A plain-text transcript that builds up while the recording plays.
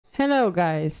Hello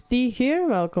guys, T here,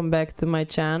 welcome back to my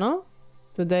channel.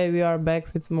 Today we are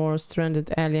back with more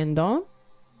Strandedaliendawn.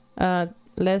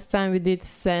 Last time we did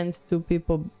send 2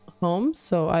 people home,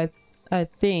 so I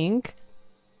think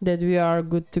that we are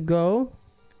good to go.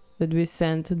 That we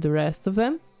sent the rest of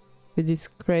them with this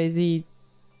crazy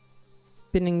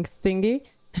spinning thingy.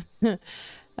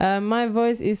 My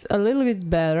voice is a little bit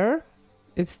better.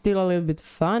 It's still a little bit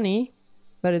funny,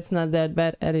 but it's not that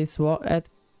bad as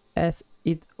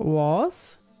it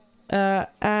was. I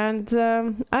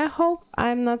hope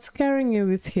I'm not scaring you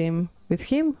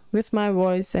with my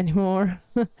voice anymore.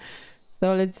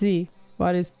 So let's see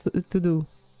what is to do.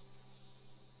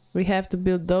 We have to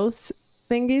build those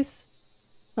thingies,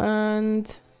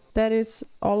 and that is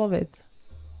all of it.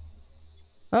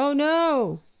 Oh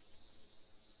no!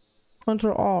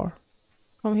 Control R.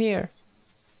 Come here.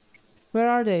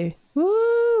 Where are they?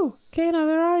 Woo! Kana,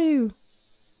 where are you?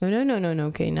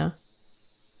 No, Kana.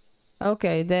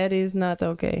 Okay, that is not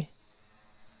okay.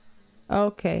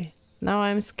 Okay, now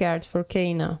I'm scared for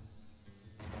Kana.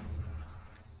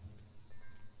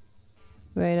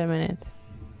 Wait a minute.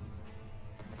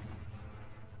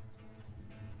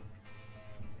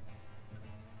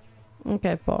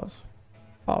 Okay, pause.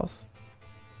 Pause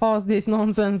this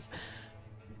nonsense.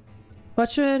 What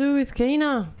should I do with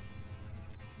Kana?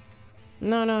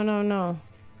 No.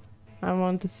 I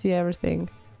want to see everything.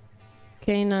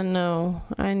 Kana, no.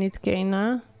 I need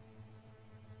Kana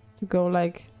to go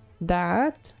like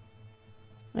that.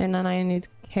 And then I need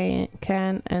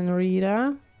Ken and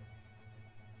Rita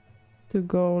to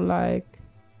go like...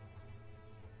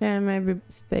 and maybe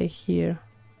stay here.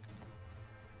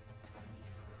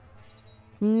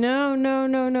 No.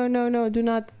 Do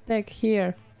not attack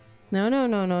here. No.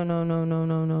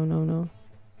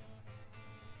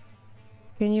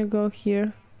 Can you go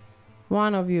here?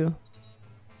 One of you.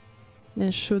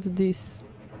 Then shoot this.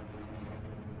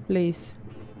 Please.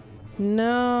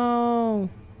 No,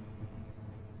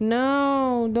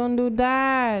 don't do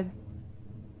that.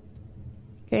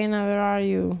 Kana, where are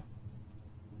you?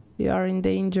 You are in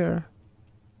danger.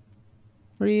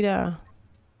 Rita,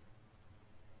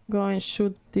 go and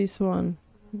shoot this one.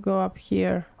 Go up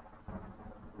here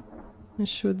and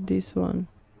shoot this one.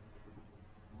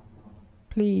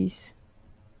 Please.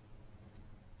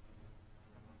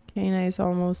 Kana is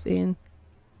almost in.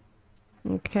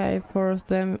 Okay, 4 of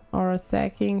them are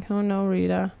attacking. Oh no,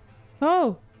 Rita.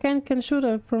 Oh, Ken can shoot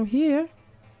her from here.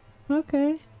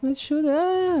 Okay, let's shoot.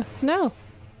 No.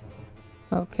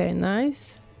 Okay,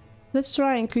 nice. Let's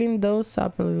try and clean those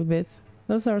up a little bit.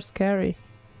 Those are scary.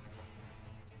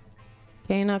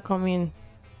 Kana, come in.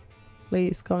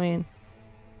 Please, come in.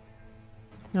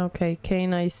 Okay,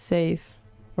 Kana is safe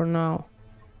for now.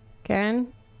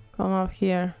 Ken, come up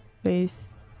here, please.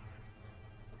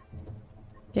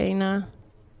 Kana,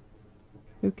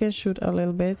 you can shoot a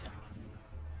little bit.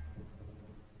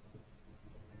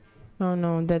 Oh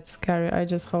no, that's scary. I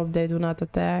just hope they do not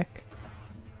attack,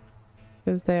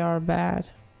 because they are bad.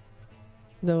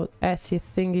 Those acid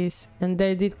thingies. And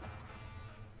they did...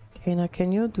 Kana,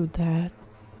 can you do that?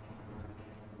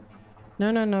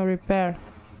 No, repair.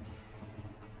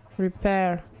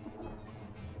 Repair.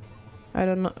 I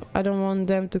don't know. I don't want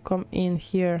them to come in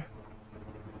here.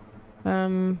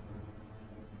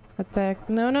 Attack.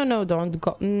 No, don't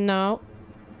go. No.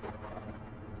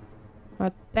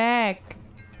 Attack.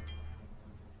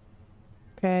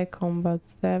 Okay, combat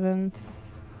 7.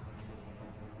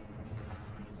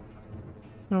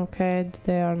 Okay,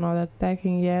 they are not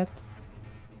attacking yet.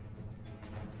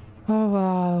 Oh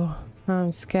wow,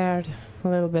 I'm scared a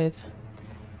little bit.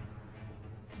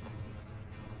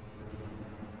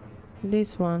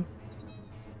 This one.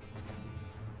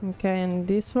 Okay, and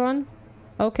this one.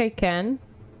 Okay, Ken.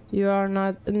 You are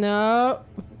not... No!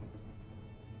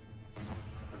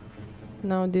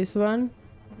 No, this one.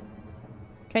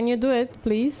 Can you do it,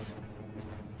 please?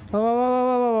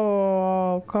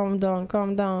 Oh, calm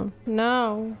down.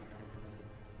 No!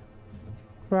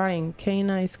 Crying.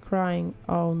 Kana is crying.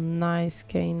 Oh, nice,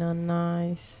 Kana,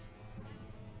 nice.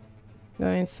 Go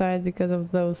inside because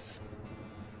of those.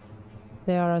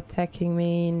 They are attacking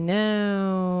me.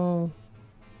 No!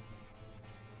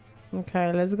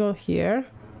 Okay, let's go here.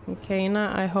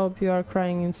 Kana, I hope you are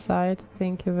crying inside.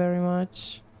 Thank you very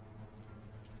much.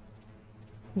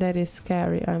 That is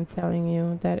scary, I'm telling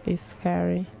you. That is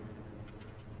scary.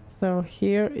 So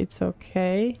here it's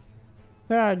okay.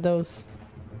 Where are those?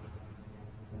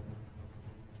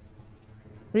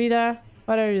 Rita,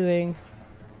 what are you doing?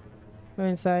 Go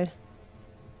inside.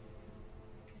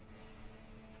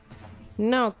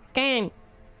 No, Ken!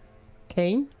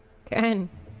 Ken?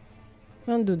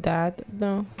 Don't do that.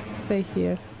 No, stay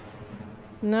here.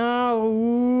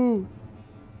 No!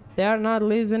 They are not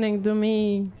listening to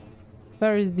me.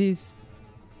 Where is this?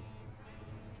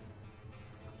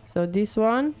 So this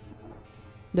one,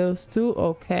 those two,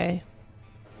 okay.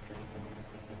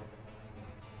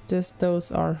 Just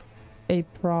those are a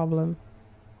problem.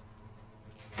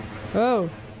 Oh!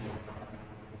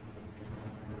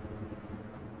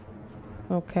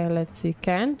 Okay, let's see.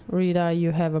 Rita,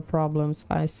 you have a problems.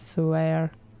 I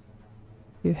swear.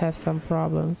 You have some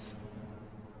problems.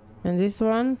 And this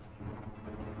one?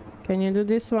 Can you do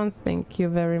this one? Thank you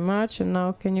very much. And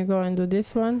now can you go and do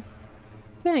this one?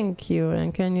 Thank you.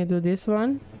 And can you do this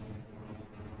one?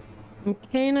 And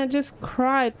Kana just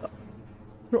cried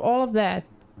through all of that.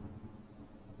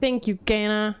 Thank you,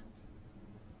 Kana,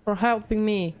 for helping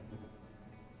me.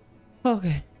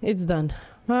 Okay, it's done.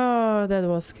 Oh, that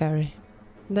was scary.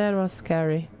 That was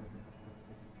scary.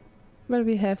 But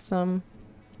we have some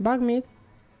bug meat.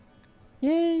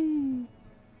 Yay!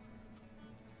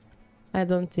 I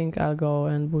don't think I'll go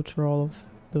and butcher all of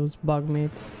those bug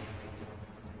meats.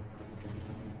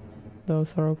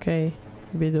 Those are okay.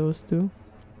 Be those two.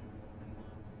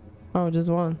 Oh, just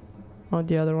one. Oh,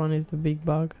 the other one is the big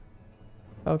bug.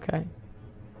 Okay.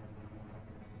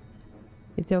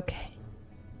 It's okay.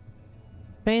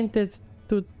 Painted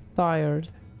too tired.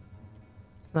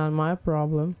 It's not my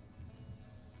problem.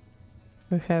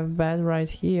 We have bed right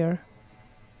here.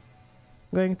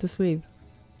 Going to sleep.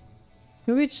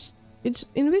 In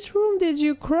which room did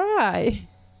you cry?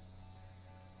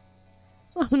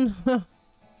 Oh no.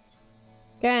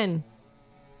 Ken.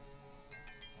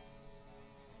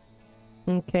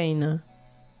 And Kana.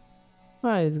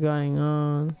 What is going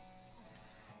on?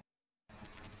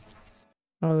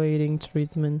 Awaiting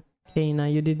treatment. Kana,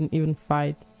 you didn't even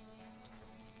fight.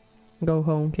 Go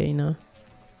home, Kana.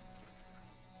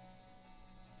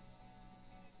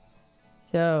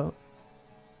 So,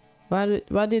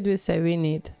 what did we say we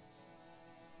need?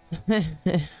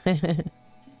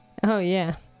 Oh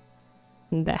yeah,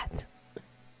 that.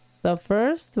 So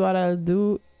first, what I'll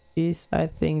do is I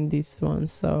think this one.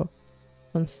 So,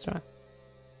 construct.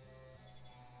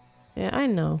 Yeah, I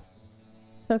know.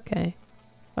 It's okay.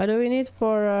 What do we need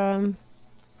for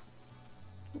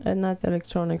not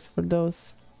electronics, for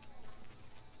those?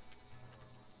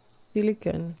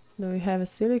 Silicon. Do we have a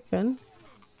silicon?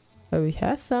 Oh, we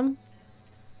have some.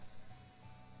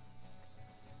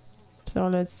 So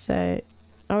let's say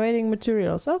awaiting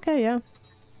materials. Okay, yeah.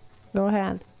 Go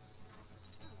ahead.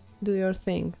 Do your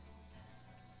thing.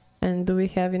 And do we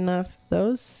have enough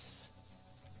those?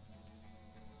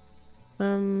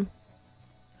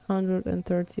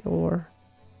 130 ore.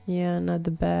 Yeah, not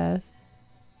the best.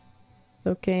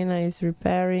 So Kana is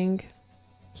repairing.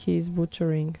 He's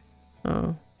butchering.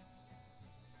 Oh.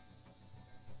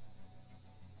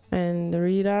 And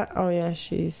Rita, oh yeah,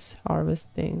 she's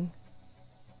harvesting.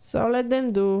 So let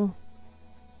them do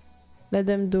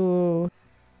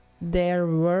their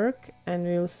work and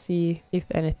we'll see if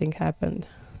anything happened.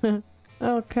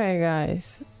 Okay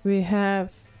guys, we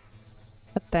have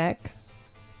attack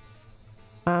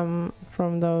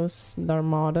from those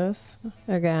Darmadas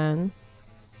again.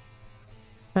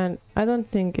 And I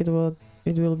don't think it will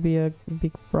be a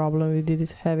big problem. We did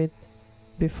have it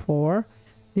before.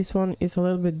 This one is a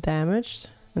little bit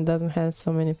damaged and doesn't have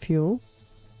so many fuel.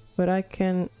 But I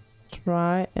can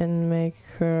try and make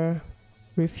her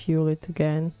refuel it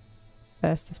again as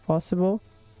fast as possible.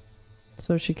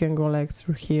 So she can go like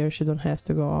through here, she don't have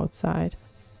to go outside.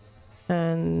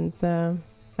 And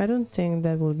I don't think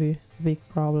that will be a big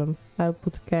problem. I'll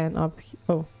put Ken up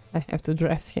oh, I have to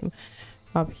draft him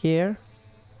up here.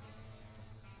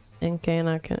 And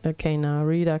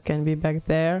Rita can be back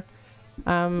there.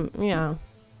 Yeah.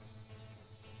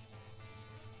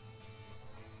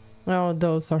 Oh,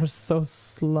 those are so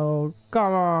slow.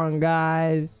 Come on,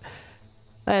 guys.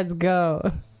 Let's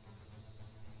go.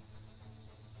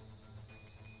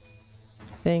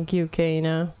 Thank you,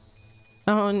 Kana.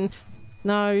 Oh,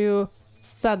 now you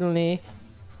suddenly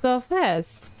so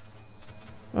fast.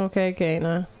 Okay,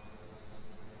 Kana.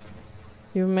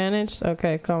 You managed?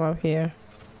 Okay, come up here.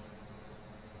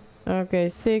 Okay,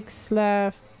 6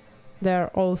 left. They're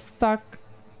all stuck.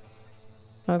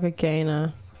 Okay,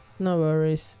 Kana. No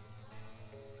worries.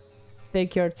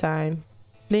 Take your time.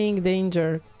 Fleeing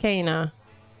danger. Kana.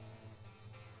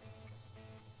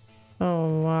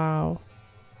 Oh, wow.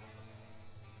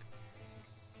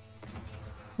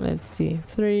 Let's see.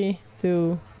 3,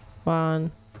 2,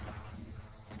 1.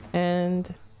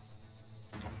 And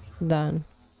done.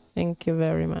 Thank you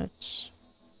very much.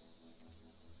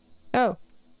 Oh,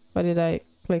 what did I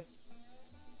click?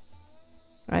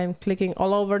 I'm clicking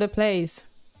all over the place.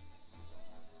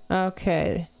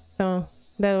 Okay, so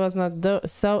That was not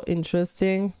so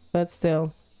interesting, but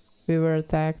still, we were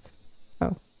attacked.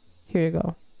 So, here you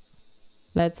go.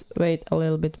 Let's wait a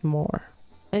little bit more.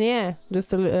 And yeah,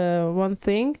 just one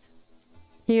thing.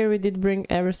 Here we did bring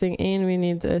everything in. We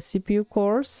need CPU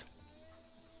cores.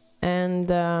 And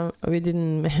we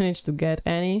didn't manage to get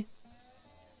any.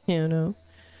 You know.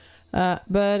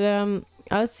 But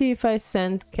I'll see if I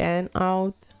send Ken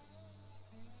out.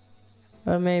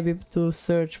 Or maybe to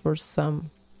search for some.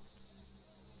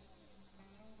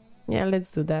 Yeah,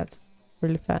 let's do that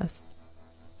really fast.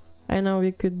 I know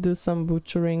we could do some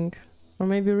butchering. Or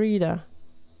maybe Rita.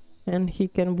 And he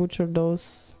can butcher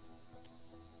those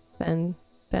 10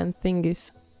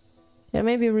 thingies. Yeah,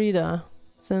 maybe Rita.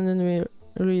 Sending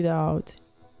Rita out.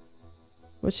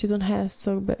 But she don't have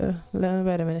so...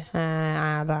 wait a minute.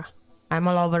 I'm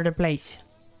all over the place.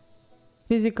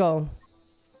 Physical.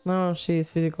 No, she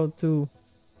is physical too.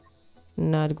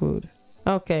 Not good.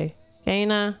 Okay.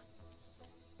 Kana,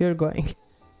 you're going.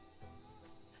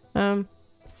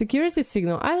 Security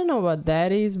signal. I don't know what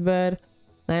that is, but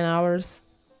 9 hours.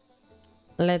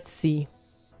 Let's see.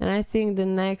 And I think the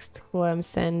next who I'm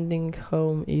sending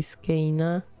home is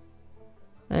Kana.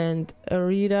 And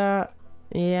Rita,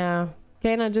 yeah.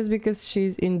 Kana, just because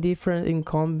she's indifferent,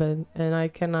 incompetent, and I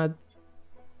cannot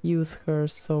use her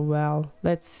so well.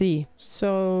 Let's see.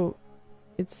 So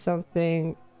it's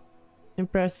something.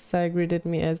 Impressed side greeted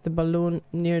me as the balloon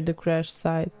near the crash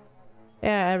site.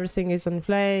 Yeah, everything is on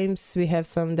flames. We have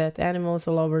some dead animals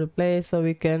all over the place, so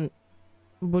we can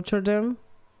butcher them.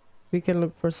 We can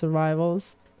look for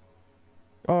survivals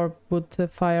or put the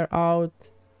fire out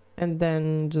and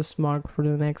then just mark for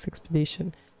the next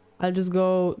expedition. I'll just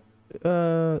go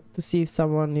to see if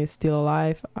someone is still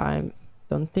alive. I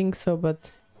don't think so,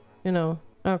 but you know,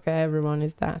 okay, everyone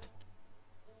is dead.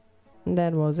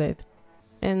 That was it.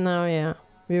 And now, yeah,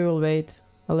 we will wait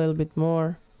a little bit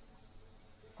more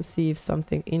to see if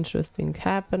something interesting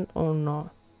happened or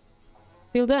not.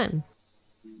 Till then.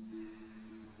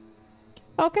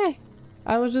 Okay,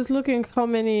 I was just looking how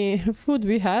many food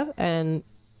we have and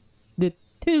the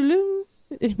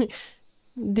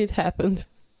did happen.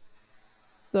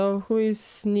 So who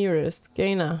is nearest?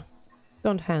 Kana,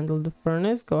 don't handle the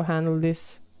furnace, go handle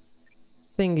this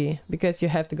thingy because you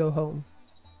have to go home.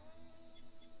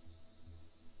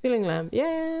 Ceiling lamp,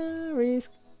 yeah,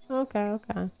 risk.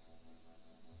 Okay.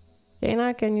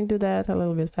 Kana, can you do that a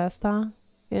little bit faster?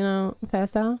 You know,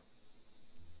 faster?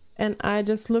 And I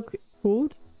just look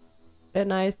food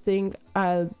and I think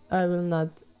I will not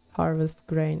harvest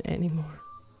grain anymore.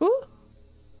 Ooh!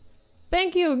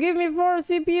 Thank you, give me 4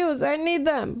 CPUs, I need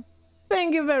them.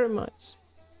 Thank you very much.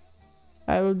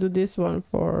 I will do this one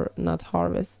for not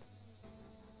harvest.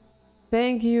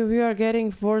 Thank you, we are getting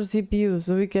 4 CPUs,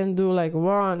 so we can do like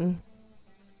 1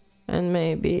 and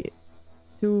maybe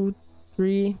 2,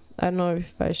 3. I don't know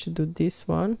if I should do this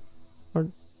one or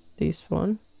this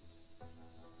one.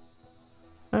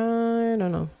 I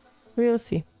don't know. We'll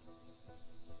see.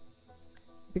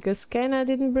 Because Kana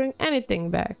didn't bring anything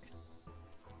back.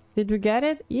 Did we get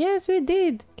it? Yes, we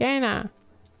did. Kana.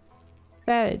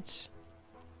 Savage.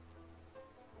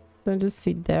 Don't just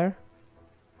sit there.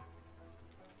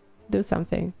 Do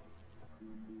something.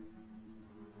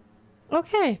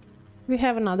 Okay. We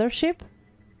have another ship.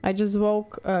 I just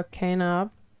woke Kana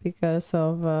up because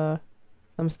of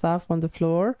some stuff on the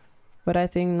floor. But I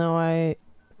think now I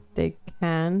take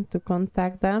Can to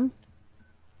contact them.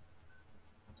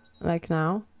 Like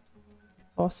now.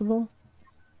 If possible.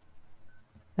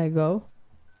 I go.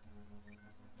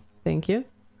 Thank you.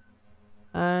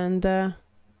 And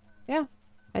yeah.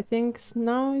 I think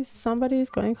now somebody is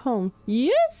going home.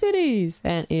 Yes, it is!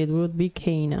 And it would be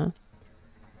Kana.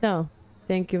 So,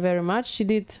 thank you very much. She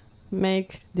did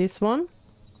make this one.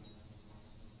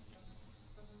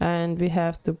 And we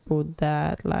have to put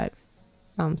that like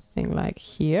something like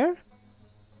here.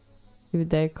 If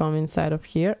they come inside of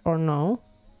here or no.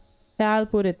 Yeah, I'll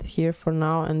put it here for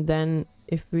now. And then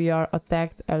if we are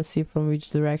attacked, I'll see from which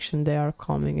direction they are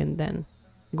coming and then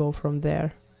go from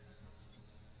there.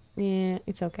 Yeah,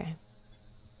 it's okay.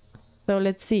 So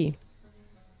let's see.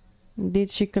 Did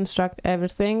she construct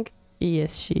everything?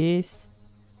 Yes, she is.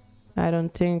 I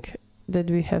don't think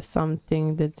that we have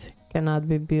something that cannot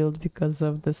be built because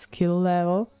of the skill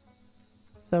level.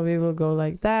 So we will go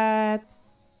like that.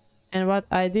 And what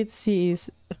I did see is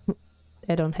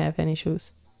I don't have any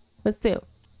shoes. But still,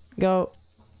 go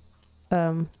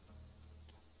put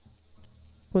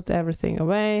everything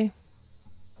away.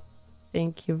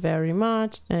 Thank you very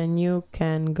much, and you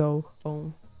can go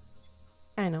home.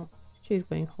 I know, she's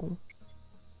going home.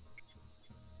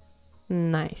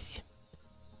 Nice.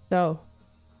 So,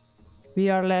 We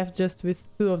are left just with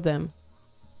 2 of them.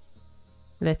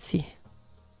 Let's see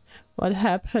what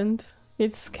happened.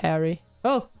 It's scary.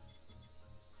 Oh,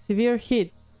 severe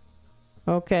heat.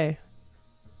 Okay,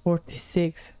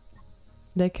 46.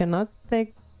 They cannot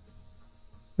take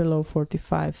below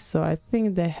 45, so I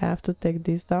think they have to take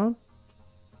this down.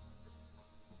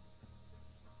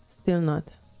 Still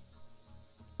not.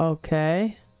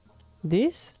 Okay,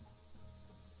 this.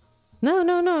 No,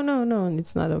 no, no, no, no,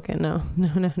 it's not okay. No,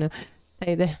 no, no, no.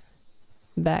 Take that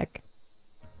back.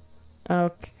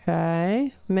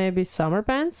 Okay, maybe summer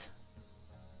pants.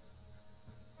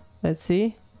 Let's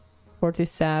see.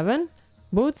 47.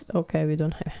 Boots. Okay, we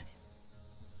don't have any.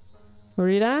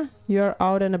 Rita, you're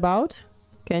out and about.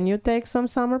 Can you take some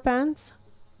summer pants?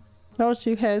 Oh,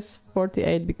 she has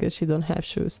 48 because she don't have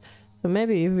shoes. So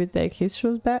maybe if we take his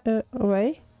shoes back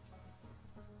away.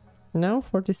 No,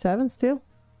 47 still.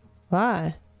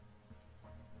 Why?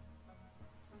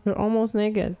 You're almost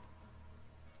naked.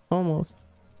 Almost.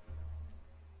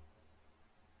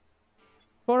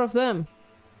 4 of them.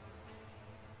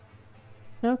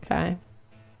 Okay.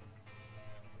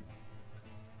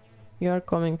 You're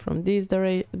coming from this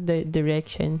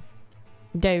direction.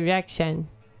 Direction.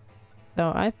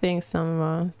 So I think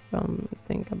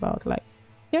something about like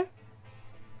here.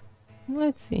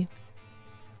 Let's see.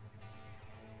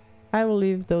 I will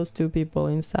leave those 2 people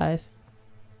inside.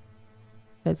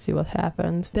 Let's see what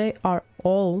happened. They are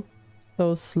all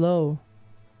so slow.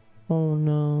 Oh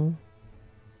no.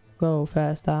 Go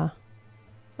faster.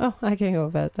 Oh, I can go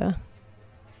faster.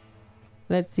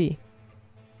 Let's see.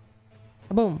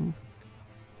 Kaboom.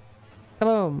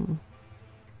 Kaboom.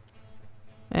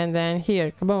 And then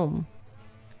here, kaboom.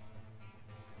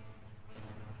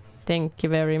 Thank you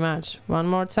very much. One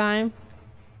more time.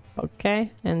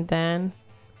 Okay, and then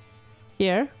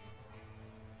here.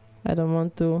 I don't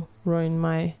want to ruin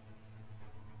my...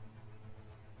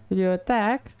 Will you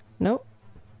attack? Nope.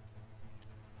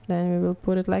 Then we will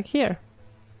put it like here.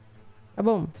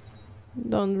 Kaboom.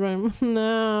 Don't ruin...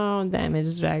 No, damage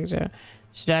structure.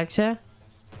 Structure.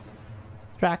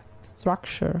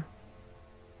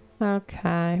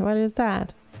 Okay, what is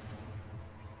that?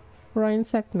 Raw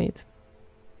insect meat.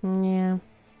 Yeah.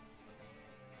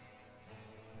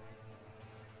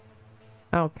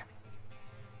 Okay.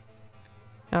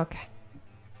 Okay.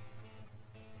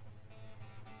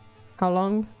 How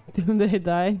long till they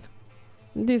died?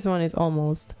 This one is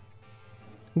almost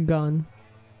gone.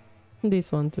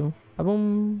 This one too.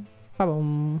 Kaboom.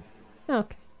 Kaboom.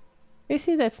 Okay. You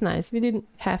see, that's nice. We didn't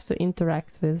have to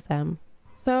interact with them.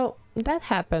 So that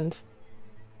happened.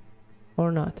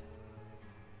 Or not.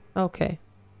 Okay.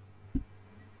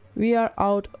 We are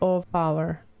out of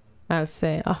power. I'll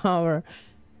say our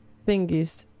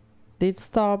thingies did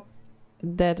stop.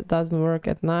 That doesn't work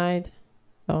at night.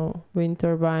 So wind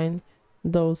turbine.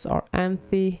 Those are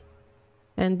empty.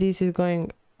 And this is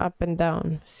going up and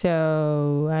down.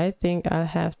 So I think I'll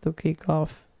have to kick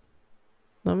off.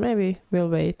 No, maybe we'll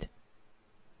wait.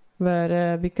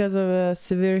 But because of a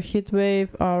severe heat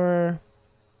wave, our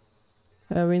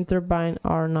wind turbine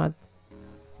are not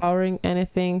powering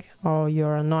anything. Oh,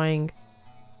 you're annoying.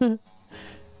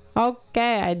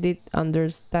 Okay, I did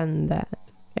understand that.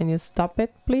 Can you stop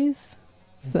it, please?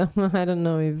 So I don't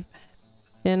know if...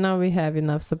 Yeah, now we have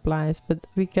enough supplies, but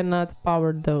we cannot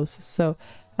power those. So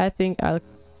I think I'll...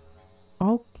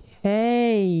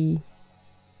 Okay.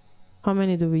 How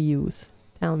many do we use?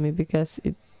 Tell me, because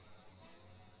it's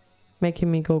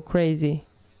making me go crazy.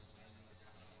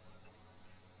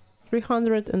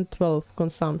 312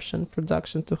 consumption,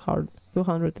 production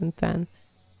 210.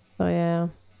 So yeah,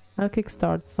 I'll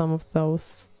kickstart some of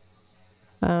those.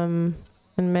 And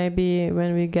maybe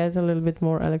when we get a little bit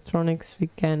more electronics, we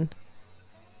can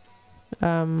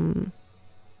build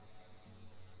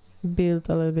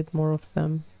a little bit more of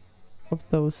them, of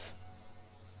those.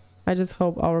 I just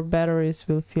hope our batteries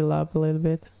will fill up a little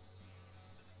bit.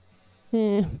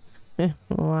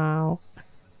 Wow,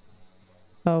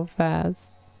 so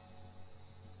fast.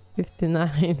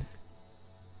 59.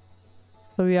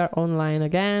 So we are online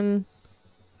again.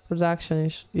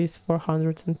 Production is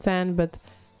 410, but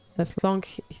as long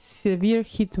as severe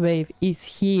heat wave is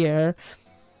here,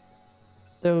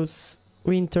 those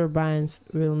wind turbines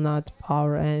will not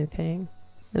power anything.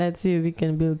 Let's see if we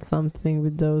can build something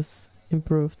with those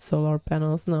improved solar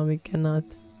panels. No, we cannot.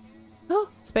 Oh,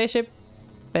 spaceship.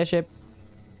 Spaceship.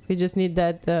 We just need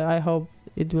that. I hope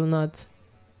it will not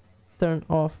turn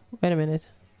off. Wait a minute.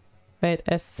 Wait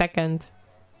a second.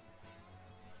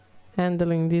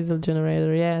 Handling diesel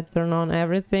generator. Yeah, turn on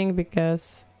everything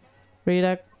because...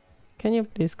 Rita, can you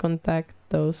please contact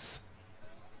those?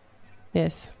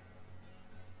 Yes.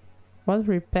 What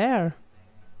repair?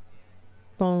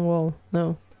 stone wall.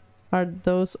 No. Are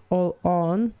those all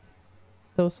on?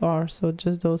 Those are, so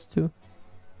just those two.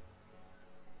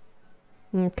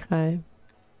 Okay.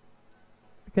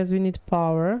 Because we need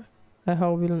power. I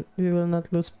hope we will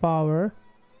not lose power.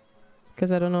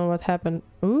 Because I don't know what happened.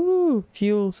 Ooh,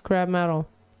 fuel, scrap metal.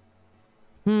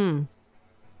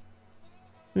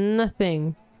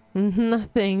 Nothing.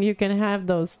 Nothing. You can have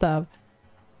those stuff.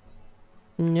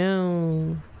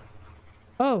 No.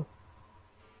 Oh.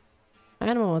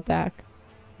 Animal attack.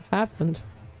 What happened?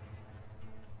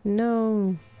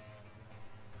 No.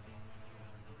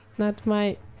 Not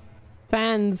my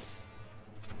fans.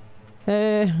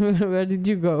 Where did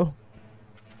you go?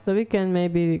 So we can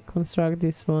maybe construct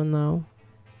this one now.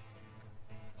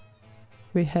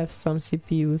 We have some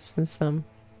CPUs and some.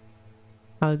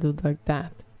 I'll do like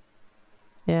that.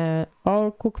 Yeah,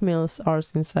 all cook mills are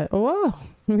inside. Oh, wow,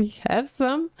 we have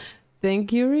some.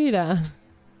 Thank you, Rita.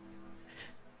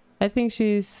 I think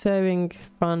she's having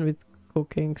fun with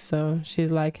cooking, so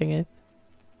she's liking it.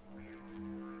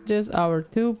 Just our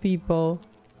two people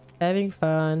having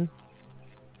fun.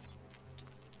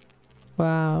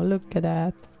 Wow, look at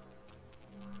that.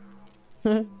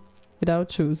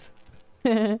 Without shoes.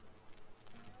 And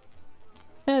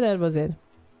that was it.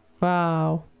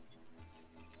 Wow.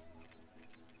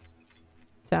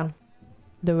 So,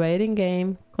 the waiting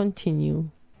game continue.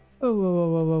 Oh, whoa, whoa,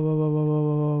 whoa, whoa, whoa, whoa, whoa,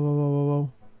 whoa, whoa, whoa,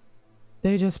 whoa.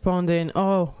 They just spawned in.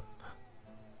 Oh.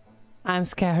 I'm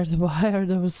scared. Why are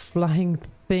those flying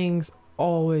things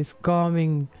always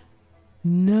coming?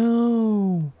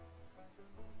 No.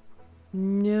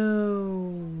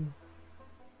 No.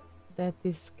 That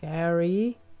is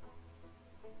scary.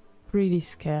 Pretty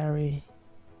scary.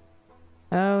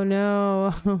 Oh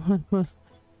no.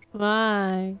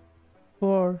 Why?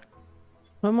 For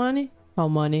how money? How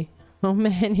money? How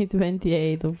many?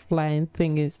 28 of flying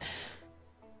thingies.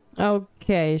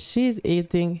 Okay, she's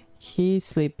eating, he's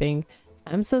sleeping.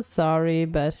 I'm so sorry,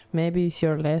 but maybe it's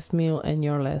your last meal and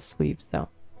your last sleep, so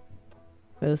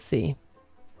we'll see.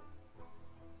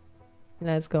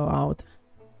 Let's go out.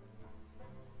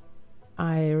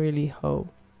 I really hope.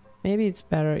 Maybe it's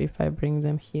better if I bring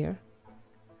them here.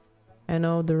 I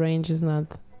know the range is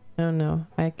not... Oh no,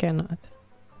 I cannot.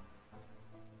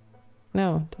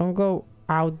 No, don't go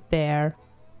out there.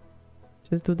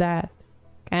 Just do that.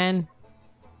 Can.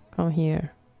 Come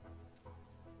here.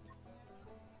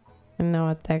 And now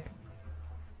attack.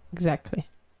 Exactly.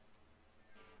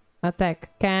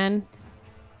 Attack. Can.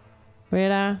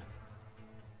 Rita.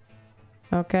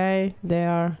 Okay, they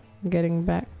are getting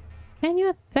back. Can you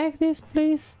attack this,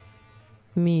 please?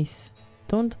 Miss.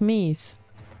 Don't miss.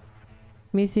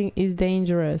 Missing is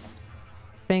dangerous.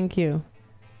 Thank you.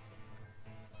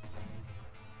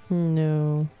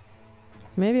 No.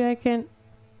 Maybe I can...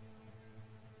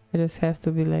 I just have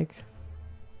to be like...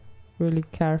 really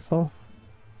careful.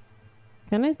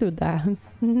 Can I do that?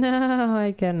 No,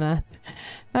 I cannot.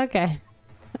 Okay.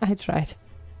 I tried.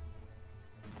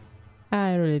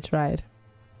 I really tried.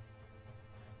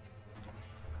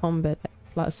 Combat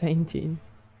plus 18.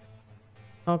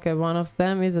 Okay, one of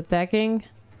them is attacking.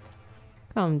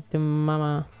 Come to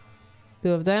mama.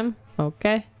 Two of them.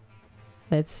 Okay.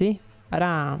 Let's see.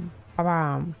 Ba-dam.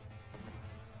 Ba-bam.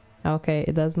 Okay,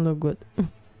 it doesn't look good.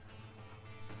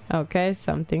 Okay,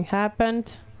 something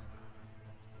happened.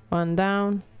 One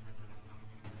down.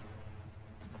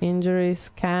 Injuries.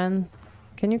 Can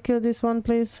you kill this one,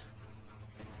 please?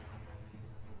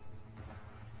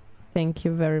 Thank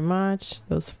you very much.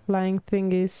 Those flying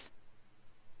thingies.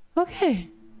 Okay.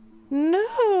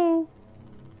 No.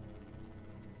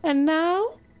 And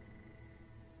now?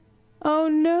 Oh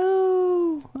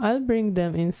no. I'll bring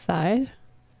them inside.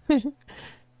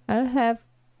 I'll have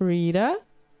Rita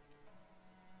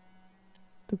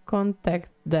to contact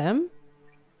them.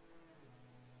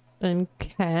 And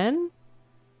can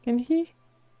he?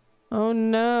 Oh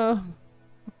no.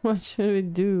 What should we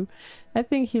do? I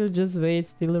think he'll just wait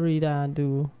till Rita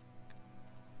do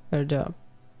her job.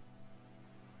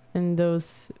 And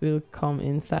those will come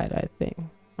inside, I think.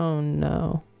 Oh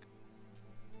no.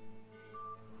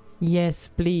 Yes,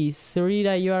 please.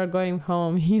 Rita, you are going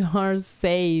home. You are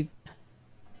safe.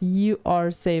 You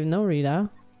are safe. No, Rita.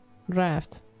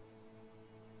 Draft.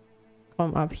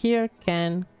 Come up here.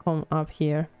 Can come up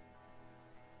here.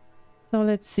 So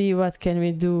let's see what can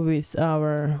we do with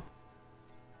our...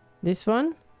 This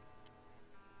one.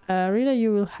 Rita,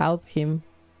 you will help him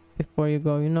before you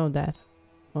go. You know that.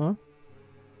 Huh?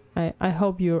 I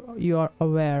hope you are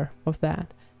aware of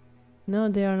that. No,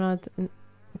 they are not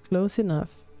close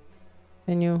enough.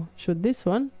 Can you shoot this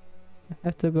one? I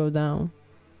have to go down.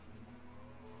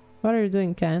 What are you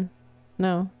doing, Ken?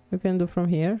 No, you can do from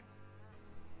here.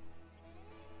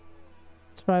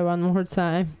 Try one more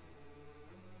time.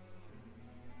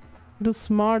 Do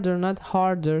smarter, not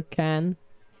harder, Can.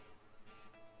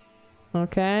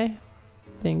 Okay.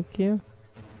 Thank you.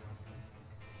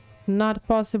 Not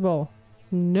possible.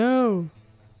 No.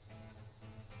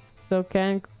 So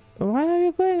Can... Why are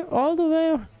you going all the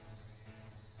way?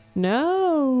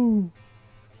 No.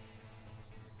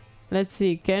 Let's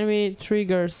see. Can we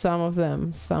trigger some of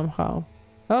them somehow?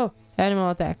 Oh, animal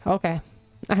attack. Okay.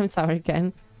 I'm sorry,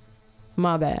 Ken.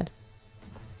 My bad.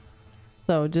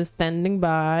 So just standing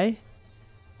by.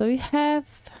 So we have...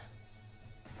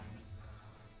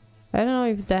 I don't know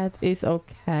if that is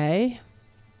okay.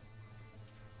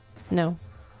 No.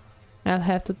 I'll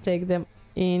have to take them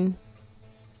in.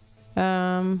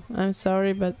 I'm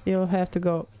sorry, but you'll have to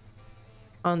go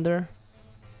under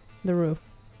the roof.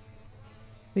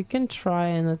 We can try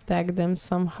and attack them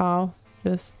somehow.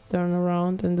 Just turn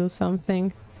around and do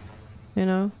something. You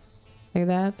know? Like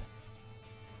that.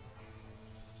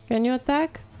 Can you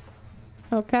attack?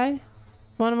 Okay.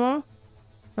 One more.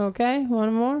 Okay,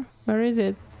 one more. Where is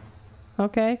it?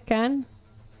 Okay, Can?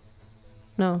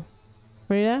 No.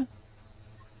 Rita?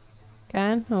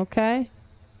 Can? Okay.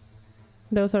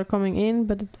 Those are coming in,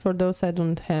 but for those I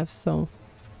don't have, so...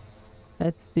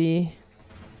 Let's see.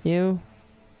 You.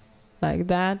 Like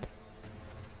that.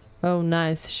 Oh,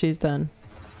 nice. She's done.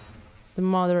 The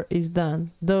mother is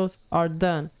done. Those are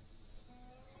done.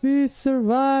 We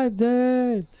survived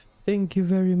it! Thank you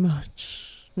very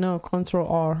much. No, Control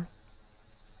R.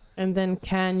 And then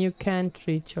you can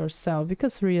treat yourself,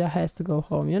 because Rita has to go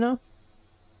home, you know?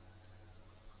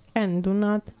 Can, do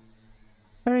not.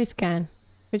 Where is Can?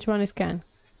 Which one is Can?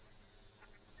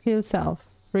 Heal self.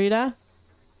 Rita?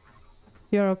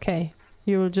 You're okay.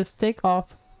 You will just take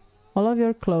off all of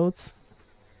your clothes,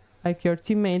 like your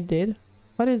teammate did.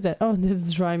 What is that? Oh, this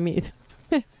is dry meat.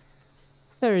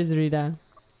 Where is Rita?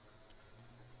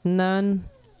 None.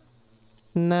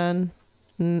 None.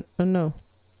 No.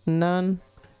 None.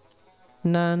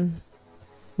 None.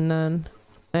 None.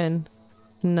 And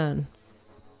none.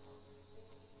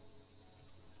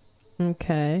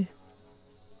 Okay.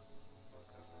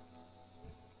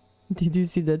 Did you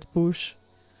see that push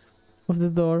of the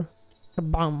door?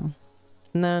 Kabam.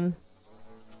 None.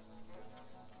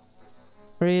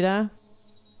 Rita?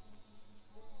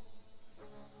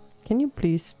 Can you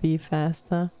please be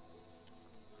faster?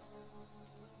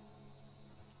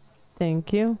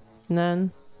 Thank you.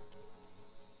 None.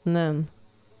 None.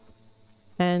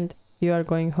 And you are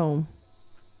going home.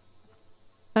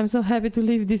 I'm so happy to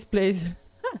leave this place.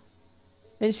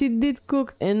 And she did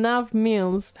cook enough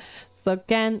meals so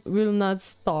Can will not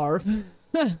starve.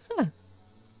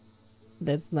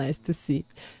 That's nice to see.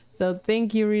 So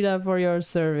thank you, Rita, for your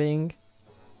serving.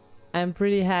 I'm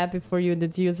pretty happy for you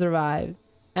that you survived.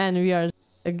 And we are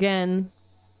again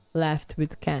left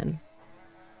with Can.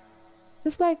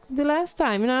 Just like the last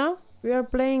time, you know? We are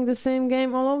playing the same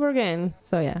game all over again.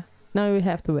 So yeah, now we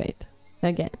have to wait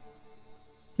again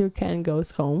till Can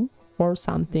goes home or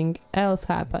something else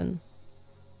happen.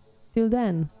 Till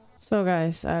then. So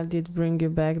guys, I did bring you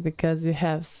back because we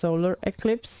have solar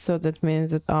eclipse, so that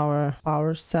means that our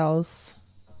power cells,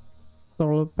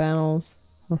 solar panels,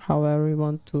 or however we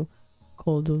want to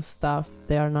call those stuff,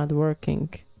 they are not working.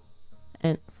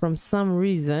 And from some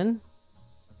reason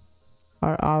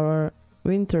our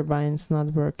wind turbines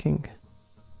not working.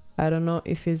 I don't know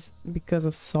if it's because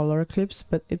of solar eclipse,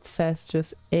 but it says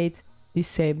just 8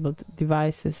 disabled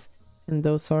devices, and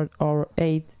those are our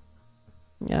 8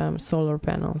 solar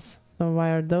panels. So why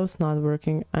are those not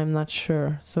working? I'm not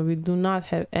sure. So we do not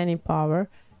have any power,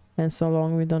 and so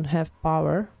long we don't have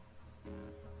power.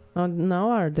 Oh,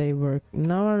 now are they working?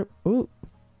 Now are... Ooh,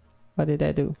 what did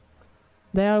I do?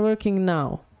 They are working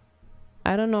now.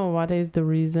 I don't know what is the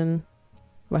reason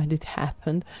why it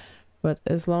happened, but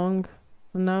as long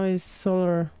now is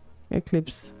solar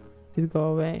eclipse did go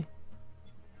away.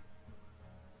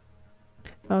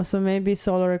 Oh, so maybe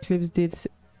solar eclipse did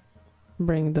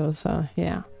bring those,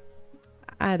 yeah.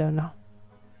 I don't know.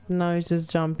 Now it's just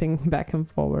jumping back and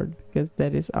forward because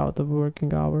that is out of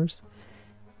working hours.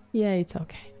 Yeah, it's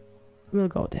okay. We'll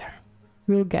go there.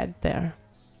 We'll get there.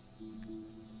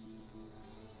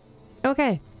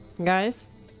 Okay, guys.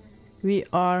 We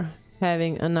are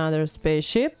having another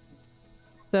spaceship.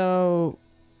 So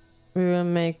we will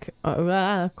make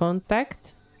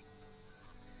contact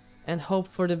and hope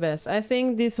for the best. I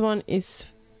think this one is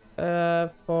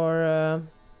for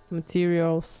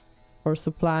materials or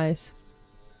supplies,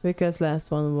 because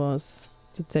last one was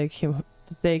to take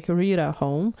Rita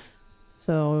home.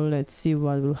 So let's see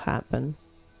what will happen.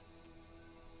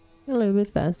 A little bit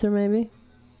faster maybe.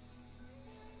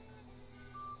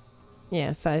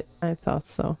 Yes, I thought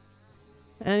so.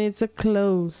 And it's a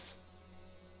close.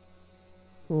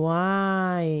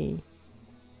 Why?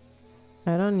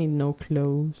 I don't need no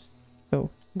clothes. So,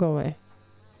 go away.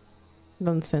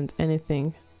 Don't send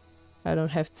anything. I don't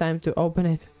have time to open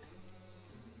it.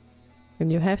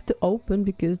 And you have to open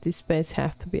because this space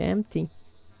has to be empty.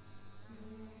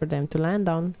 For them to land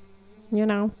on. You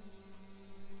know.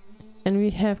 And we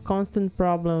have constant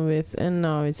problem with... And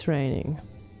now it's raining.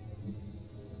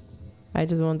 I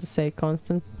just want to say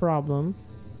constant problem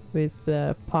with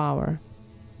power.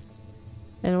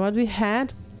 And what we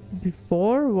had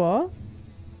before was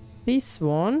this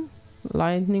one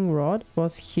lightning rod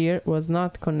was here, was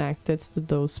not connected to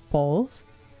those poles,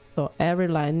 so every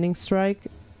lightning strike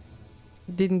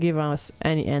didn't give us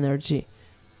any energy.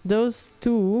 Those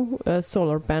two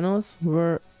solar panels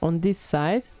were on this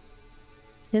side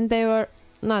and they were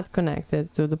not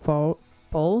connected to the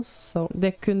poles, so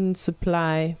they couldn't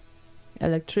supply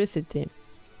electricity.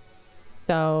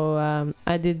 So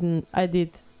I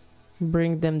did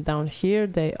bring them down here.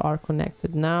 They are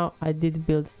connected now. I did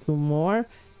build two more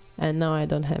and now I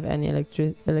don't have any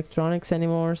electronics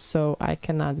anymore, so I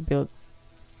cannot build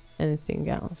anything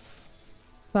else.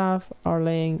 Stuff are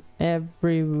laying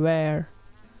everywhere.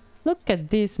 Look at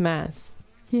this mess.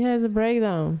 He has a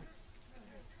breakdown.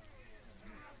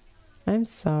 I'm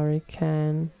sorry,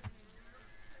 Ken.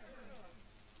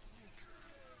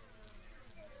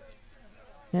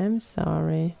 I'm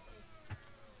sorry.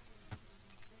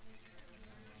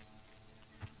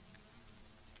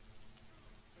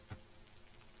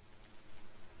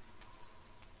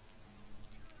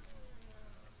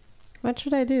 What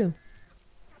should I do?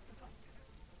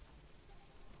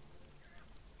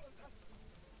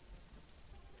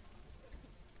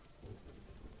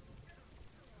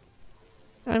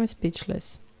 I'm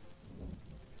speechless.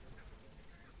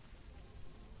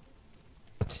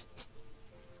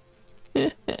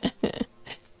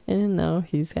 And now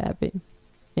he's happy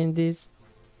in this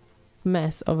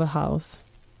mess of a house.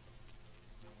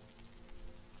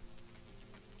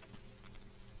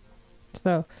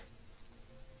 So,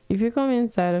 if you come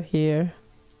inside of here,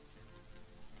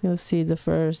 you'll see the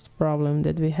first problem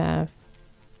that we have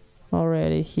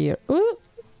already here. Ooh!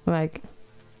 Like,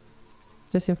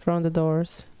 just in front of the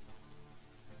doors.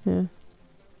 Yeah.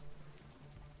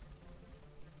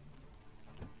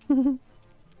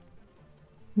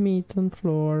 Meat on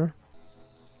floor.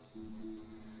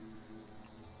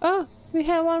 Oh, we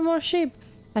have one more sheep.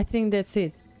 I think that's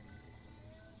it.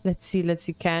 Let's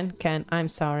see, Can, I'm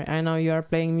sorry. I know you are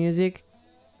playing music,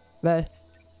 but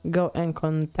go and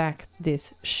contact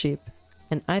this sheep.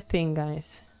 And I think,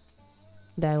 guys,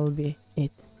 that will be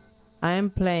it. I am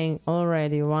playing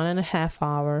already 1.5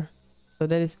 hours. So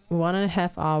that is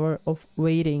 1.5 hours of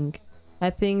waiting. I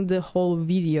think the whole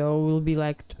video will be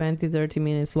like 20-30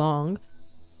 minutes long.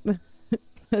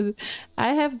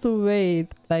 I have to wait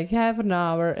like half an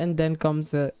hour and then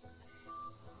comes a...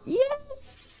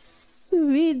 Yes!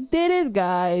 We did it,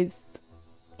 guys!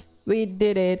 We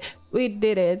did it! We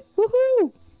did it!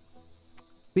 Woohoo!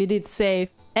 We did save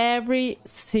every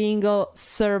single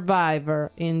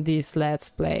survivor in this Let's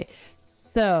Play.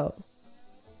 So,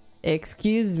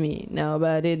 excuse me,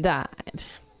 nobody died.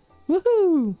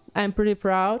 Woohoo! I'm pretty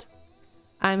proud.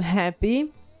 I'm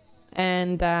happy.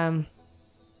 And,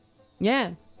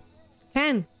 yeah.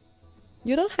 Ken,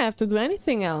 you don't have to do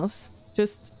anything else.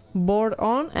 Just board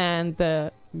on and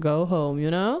go home, you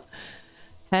know?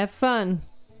 Have fun.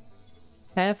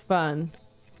 Have fun.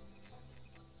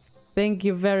 Thank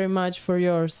you very much for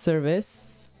your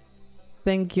service.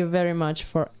 Thank you very much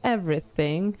for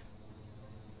everything.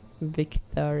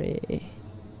 Victory.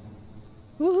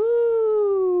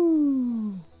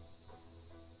 Woohoo!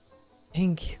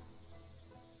 Thank you.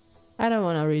 I don't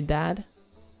want to read that.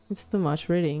 It's too much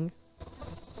reading.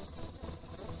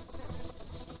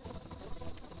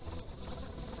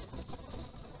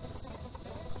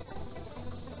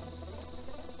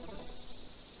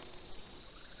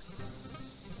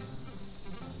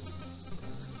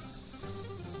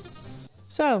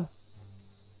 So,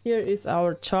 here is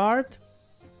our chart.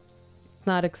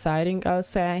 Not exciting, I'll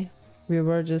say. We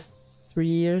were just 3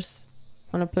 years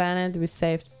on a planet. We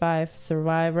saved 5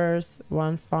 survivors,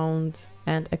 1 found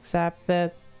and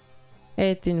accepted,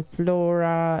 18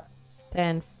 flora,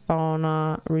 10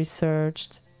 fauna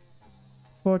researched,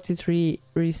 43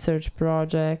 research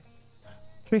projects,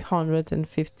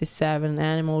 357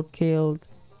 animal killed.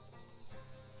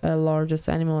 Largest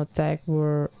animal attack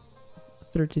were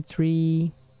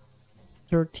 33.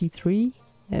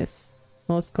 Yes.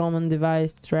 Most common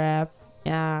device trap.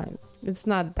 Yeah, it's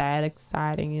not that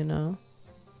exciting, you know.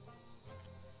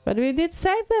 But we did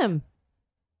save them.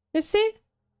 You see?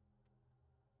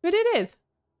 We did it!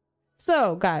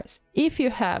 So, guys, if you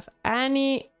have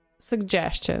any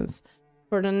suggestions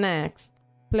for the next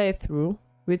playthrough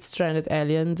with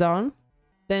strandedaliendawn,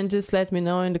 then just let me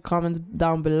know in the comments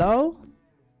down below.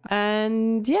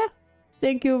 And yeah,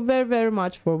 thank you very, very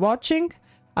much for watching.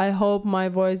 I hope my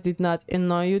voice did not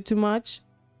annoy you too much,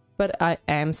 but I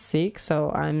am sick,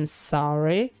 so I'm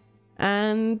sorry.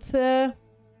 And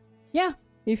yeah,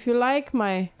 if you like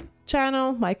my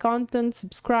channel, my content,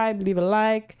 subscribe, leave a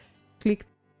like, click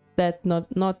that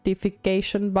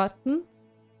notification button,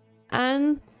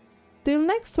 and till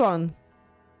next one,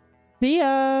 see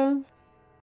ya!